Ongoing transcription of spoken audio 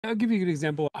I'll give you a good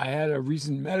example. I had a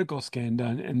recent medical scan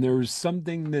done, and there was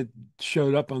something that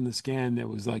showed up on the scan that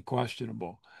was like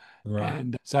questionable. Right.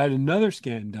 And so I had another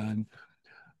scan done.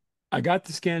 I got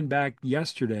the scan back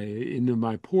yesterday into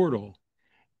my portal,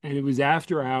 and it was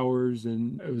after hours,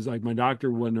 and it was like my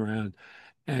doctor wasn't around.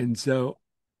 And so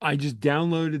I just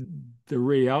downloaded the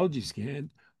radiology scan,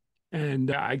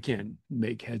 and I can't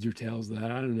make heads or tails of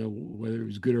that. I don't know whether it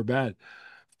was good or bad.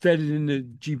 Fed it into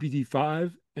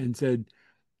GPT-5 and said,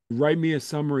 write me a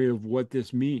summary of what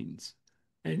this means.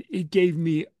 And it gave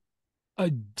me a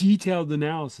detailed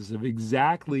analysis of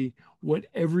exactly what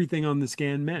everything on the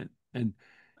scan meant. And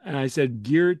I said,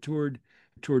 gear it toward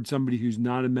somebody who's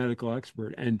not a medical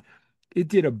expert. And it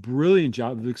did a brilliant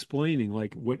job of explaining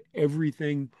like what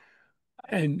everything,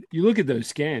 and you look at those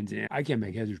scans, and I can't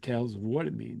make heads or tails of what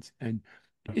it means. And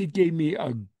it gave me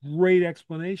a great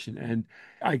explanation. And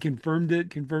I confirmed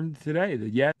it today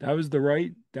that yeah, that was the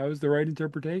right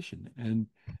interpretation. And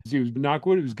it was not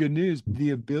good, it was good news.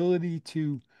 The ability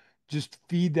to just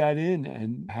feed that in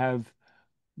and have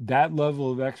that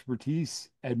level of expertise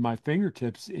at my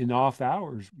fingertips in off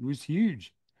hours was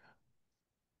huge.